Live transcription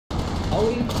How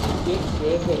did he get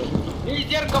laser? He's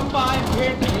there, come by,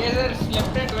 wait, lasers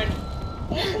left and went.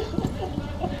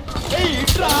 Hey,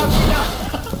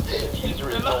 The user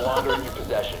is no longer in your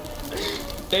possession.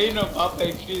 They know Papa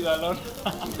actually is alone.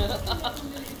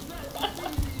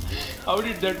 How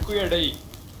did that Kuya die?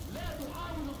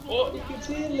 Oh, You can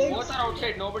see his legs. both are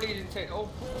outside, nobody is inside. Oh,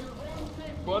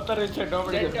 both are inside,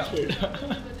 nobody is inside.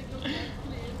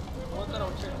 Both are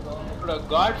outside.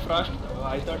 God Frost. Oh,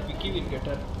 I thought Vicky will get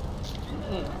her.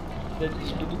 That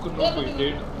is to could not be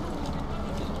dead.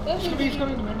 He's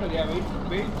coming, Mendo. Yeah,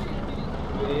 wait.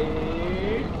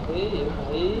 Hey,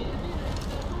 bhai.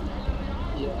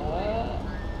 Yeah.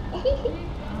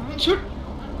 Shoot!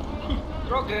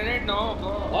 Throw grenade, no,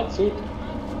 bro. What shoot?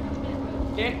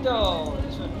 Take this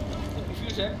one. The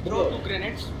diffuser. Throw 2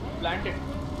 grenades. Plant it.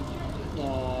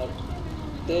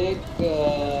 Take.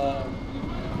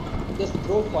 Just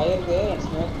throw fire there and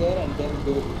smoke there and then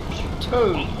do.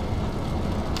 Two.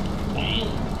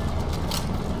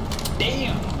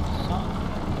 Damn.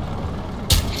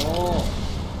 No.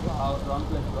 Wow, wrong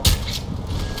place, bro.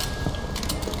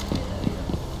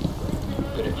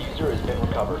 The diffuser has been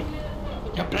recovered.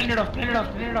 Yeah, plant it off.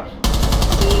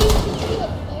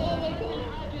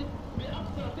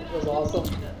 It was awesome.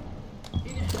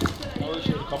 Oh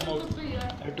shit, come out.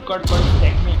 I took out first,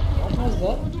 take me. What was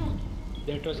that?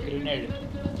 That was grenade.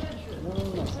 No.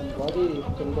 Somebody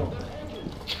killed him.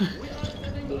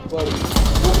 Dead body.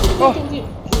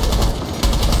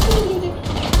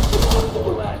 The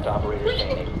last operator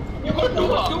standing. You got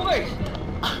two guys.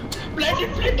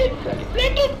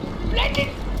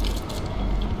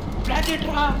 Plant it,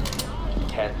 Ra.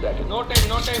 10 seconds. No time.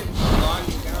 Gone,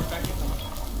 you cannot plant it now.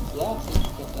 Yeah,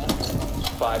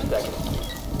 5 seconds.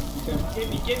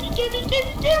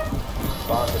 BK.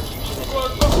 Bomb diffusion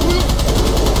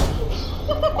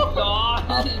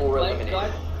Op 4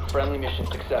 eliminated. Friendly mission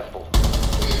successful.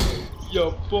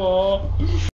 Yappa.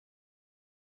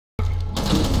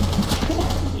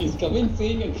 He's coming,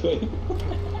 seeing and going.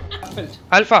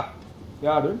 Alpha,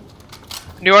 Yeah, dude.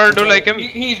 do you want to do like him?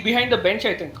 He's behind the bench,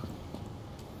 I think.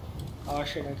 Oh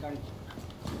shit, I can't.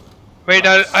 Wait,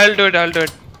 I'll do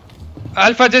it.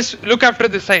 Alpha, just look after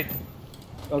this side.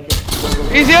 Okay.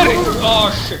 He's here!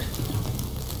 Oh shit.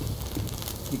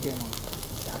 He came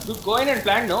out. Dude, go in and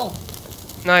plant, no.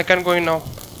 No, I can't go in now.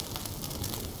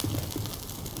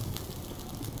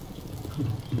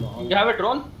 You have a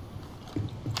drone?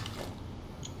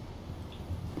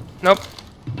 Nope.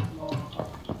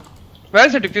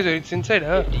 Where's the diffuser? It's inside,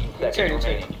 huh? 15 seconds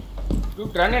Inside. remaining.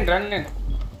 Dude, run in. 10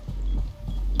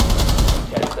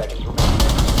 seconds remaining.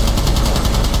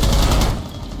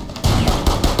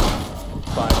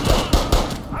 5 seconds.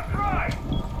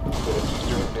 The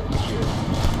diffuser has been secured.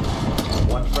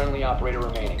 One friendly operator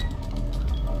remaining.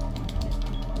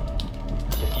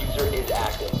 Diffuser is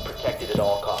active. Protected at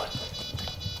all costs.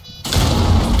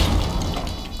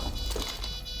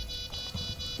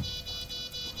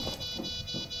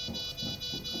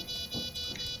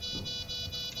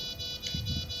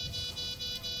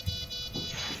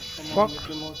 Fuck.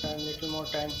 Little more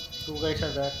time. 2 guys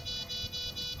are there.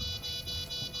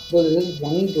 Bro, there is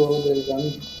one, bro. There is one.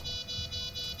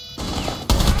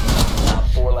 Op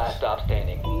 4 last stop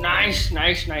standing. Nice.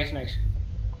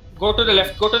 Go to the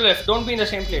left. Don't be in the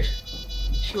same place.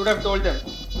 Should have told them.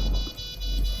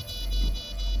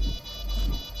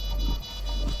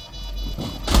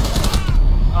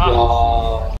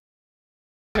 Wow.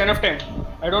 Enough time.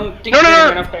 I don't think No. there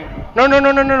is enough time.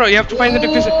 No. You have to find the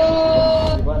diffuser.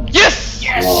 Yes!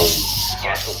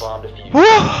 Hostile bomb diffuser.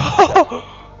 Whoa!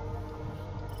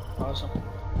 Awesome.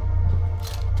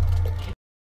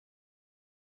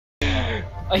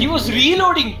 He was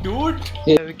reloading, dude.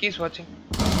 Vicky's watching.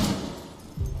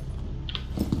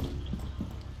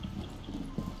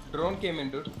 Drone came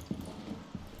in, dude.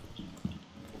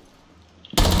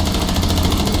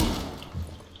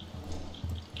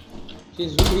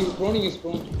 He's proning, he's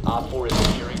prone. Op 4 is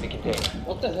securing the container.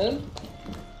 What the hell?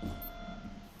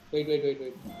 Wait.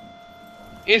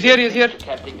 He's here.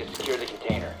 Attempting to secure the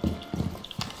container.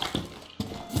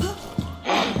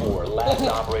 Op 4, last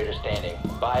operator standing.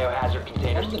 Biohazard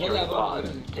container What the hell securing happened?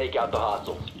 pods. Take out the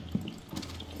hostiles.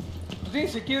 Was he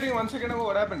securing 1 second ago?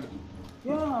 What happened?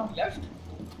 Yeah. Left?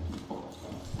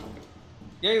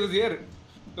 Yeah, he was here.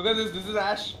 Look at this. This is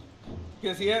Ash. He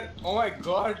was here. Oh my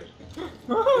god.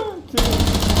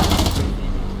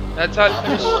 That's all Op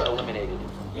finished. 4 eliminated.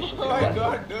 Mission Oh my successful.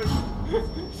 god, dude.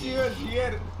 She was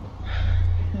here.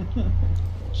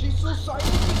 She's so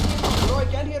silent. Bro, I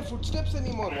can't hear footsteps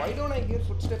anymore. Why don't I hear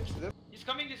footsteps? He's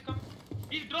coming.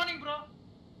 He's droning, bro.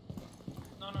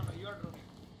 No, you are droning.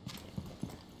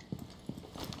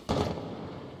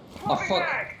 Oh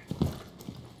fuck.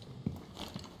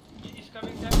 He's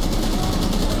coming there.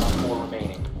 4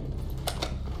 remaining.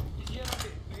 Is he around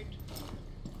it? Wait.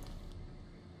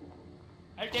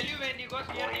 I'll tell you when he goes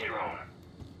near the drone.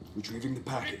 Retrieving the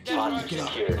package. Hostage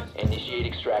secured. Initiate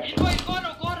extraction. Go, go,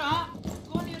 Ra.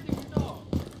 Go near the window.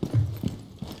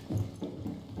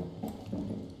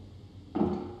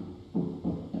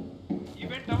 He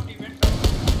went down.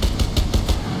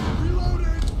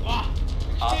 Reloading! Wow.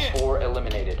 Op 4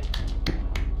 eliminated.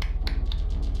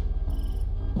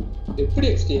 எப்படி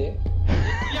XT?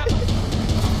 Yeah.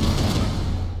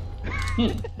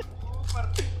 Super.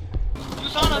 You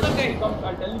saw another guy.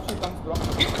 I'll tell you she comes, bro.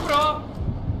 Hit, bro.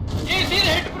 Hey, see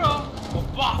the hit, bro. Oh,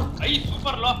 wow. Hey,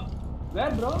 super low.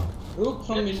 Where, bro? Rook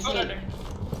from inside.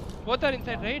 Both are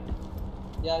inside, right?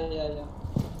 Yeah.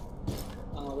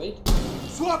 Wait.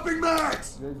 Swapping mags!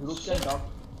 There's Rook and Doc.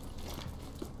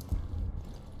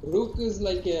 Rook is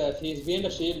like he's behind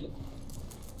a shield.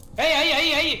 Hey.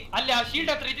 ಅಲ್ಲಿ ಆ shield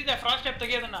ಹತ್ರ ಇದ್ದಿದೆ frost step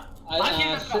ತೆಗೆಯೋದನ್ನ. ಆ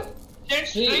shield ಹತ್ರ.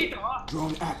 Straight.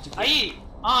 Drone active.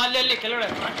 ಅಲ್ಲಿ ಕೆಳಗಡೆ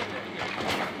frost step.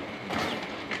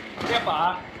 ಏಪ್ಪ.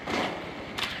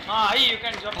 You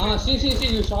can jump. See,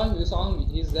 you saw him.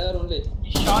 He's there only.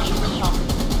 Shot.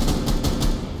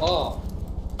 Oh.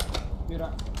 Mira.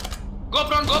 Go,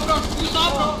 bro. You saw,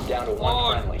 bro. Down to 1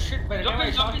 friendly. Shit,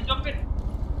 jump in.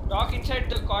 Dock inside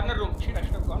the corner room. Shit, I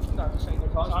should have gone from the other side.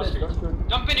 Hostage, don't shoot.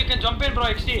 Jump in, you can jump in, bro,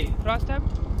 XT. Frost tap.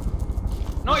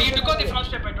 No, he took out the frost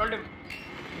step, I told him.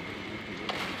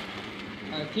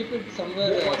 Keep it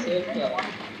somewhere safe.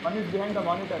 One is behind the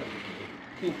monitor.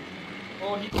 See.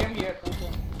 Oh, he came here.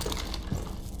 Okay.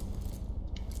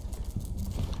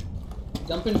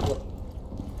 Jump in, bro.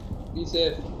 Be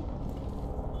safe.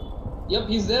 Yep,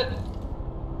 he's there.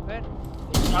 Where?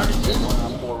 Not his One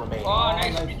op 4 remaining. Oh,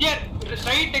 nice. Here,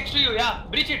 right next to you, yeah.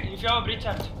 Breach it if you have a breach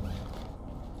charge.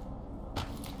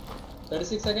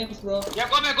 36 seconds, bro. Yeah,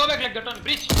 go back like that one.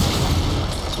 Breach.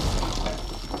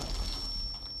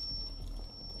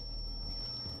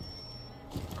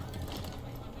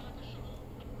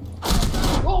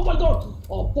 Oh my god!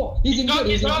 Oh fuck! He's injured.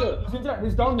 He's down.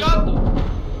 He's down.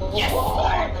 Yes!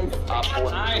 Op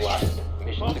 4 Nice. neutralized.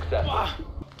 Mission successful. Wow.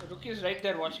 Rook is right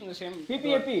there watching the same.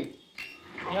 PPAP.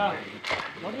 Yeah.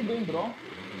 What are you doing, bro?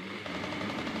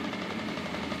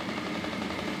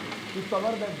 You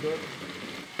cover that door.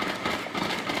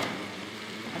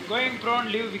 I'm going prone,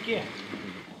 leave Vicky.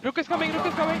 Rook is coming.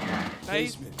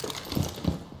 Nice. Basement.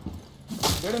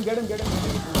 Get him.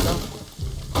 He's down.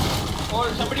 Oh,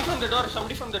 somebody from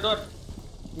the door.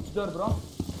 Which door, bro?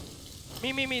 Me.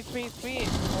 It's me.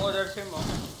 Oh, that's him.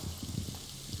 Okay.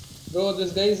 Bro,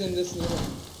 this guy is in this room.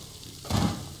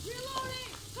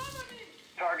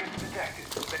 Target detected.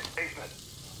 Basement.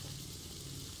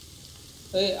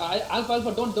 Hey, Alpha,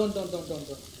 don't.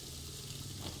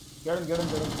 Get him.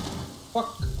 Fuck.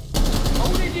 How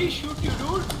did he shoot you,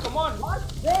 dude? Come on. What?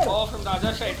 There. Oh, from the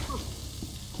other side.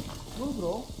 No,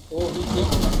 bro. Oh, he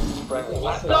came. Friendly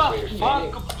last the operator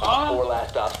standing. fuck? Op 4 last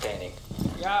stop standing.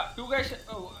 Yeah, two guys.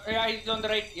 Oh, yeah, he's on the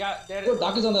right. Yeah, there. Oh,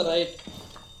 Doc is on the right.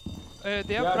 They have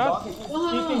Yeah, frost. Doc is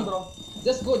peeking, bro.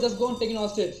 Just go and take an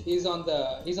hostage. He's on the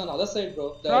other side, bro.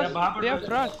 Frost. They have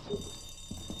frost.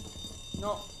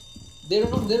 No, They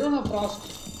don't have frost.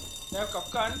 they have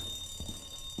Kapkan.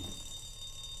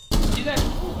 He's there.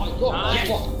 Oh my god! Nice.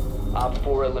 Fuck. Op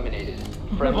 4 eliminated.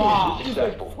 Friendly Wow. mission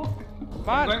successful.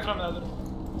 Man. Going from the other.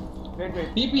 Wait.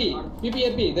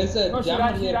 PPAP. There's a No, she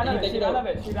jammer here. ran Can you away. take She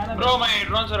it ran out? away. Bro, my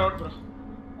drones are out, bro.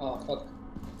 Oh fuck.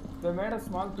 They made a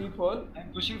small peephole. I'm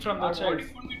pushing from that side. Outwards.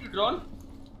 You want me to drone?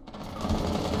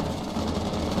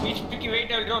 Breach Vicky,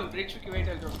 wait, I'll drone.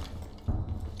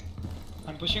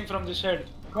 I'm pushing from this side.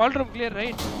 Wall room clear,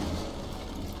 right?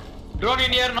 Drone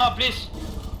in here now, please.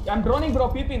 I'm droning, bro.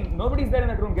 Peeping. Nobody's there in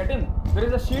that room. Get in. There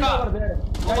is a shield Ah. over there.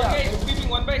 Oh, okay, it's peeping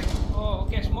one by. Oh,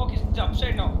 okay, smoke is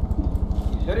upside now.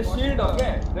 There is shield.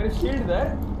 Okay. There is shield there.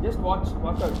 Just watch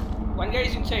out. One guy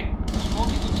is inside.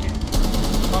 Smoke is inside.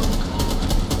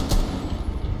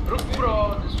 Rook, bro.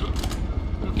 This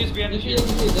Rook is behind the PPAP. shield.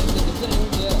 There's a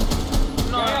different here.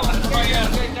 No, one guy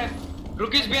is there.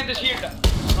 Rook is behind the shield.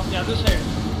 From the other side.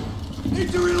 Need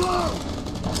to reload!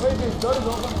 Wait, this door is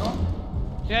open, bro.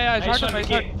 Yeah, I Nice shot one, him.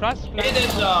 Vicky. Frost. Hey,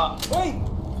 there's Wait!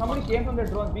 Somebody came from the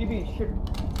drone. BB, shit.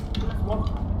 What?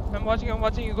 I'm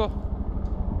watching you go.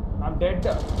 I'm dead.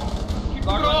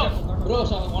 bro. Bro,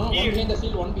 so one behind the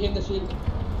shield.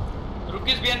 Rook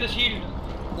is behind the shield.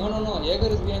 No. Jaeger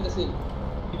is behind the shield.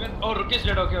 Even Rook is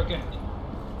dead. Okay.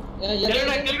 Yeah, Jaeger.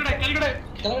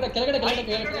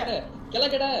 ಕೆಳಗಡೆ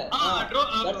ಕೆಳಗಡೆ. Ah,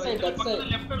 That side.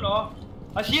 left allo.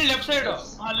 ಆ shield left side.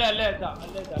 ಅಲ್ಲೇ ಇದ್ದ.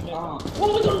 Oh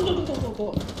my god, go.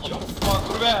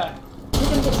 ಕುರ್ಬೆ.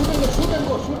 Shoot and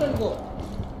go. Shoot bro.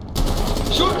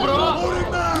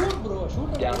 Shoot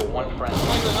Down to one friendly.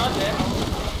 Oh, you're not there.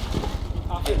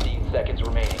 15 seconds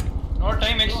remaining. No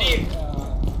time XT.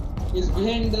 He's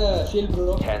behind the shield,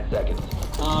 bro. 10 seconds.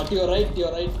 To your right.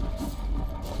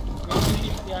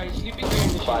 Yeah, he's sleeping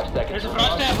behind the 5 shield. seconds There's a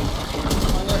frost tab.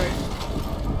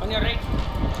 On your right.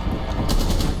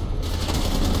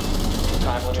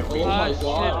 Time limit Oh reached. my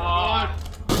god.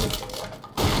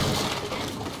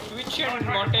 Twitch and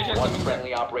montage are One coming.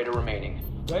 friendly operator remaining.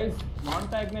 Guys,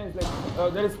 non-tagna is like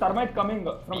there is thermite coming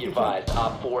from Be kitchen. advised,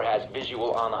 Op 4 has visual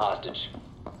on the hostage.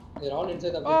 They're all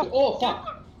inside the objective. Oh fuck.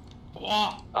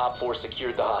 Op 4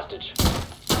 secured the hostage.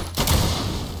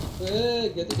 Hey,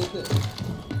 get it.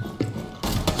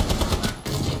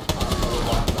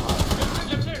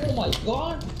 Left side. Oh my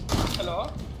god. Hello.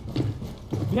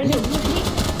 Behind you.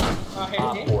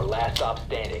 Op 4 last stop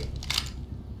standing.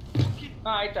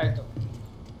 ಆಯ್ತು.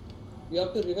 We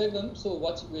have to revive them, so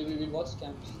we will watch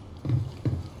camps.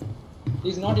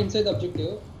 He's not inside the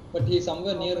objective, but he's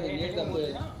somewhere near the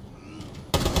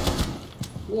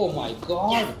Oh my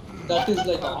god! That is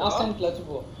like an awesome clutch,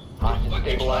 bro. Hostage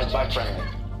stabilized by friendly.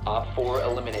 Op 4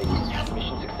 eliminated.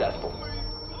 Mission successful.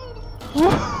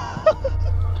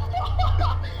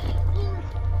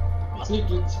 Sweet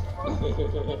glitch.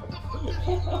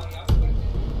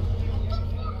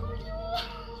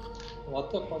 What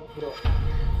the fuck, bro?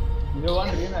 You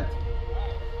want rematch?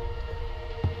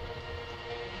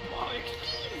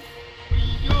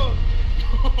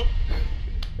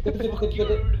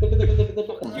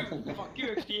 Fuck you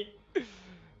XT.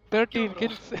 13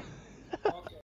 kills.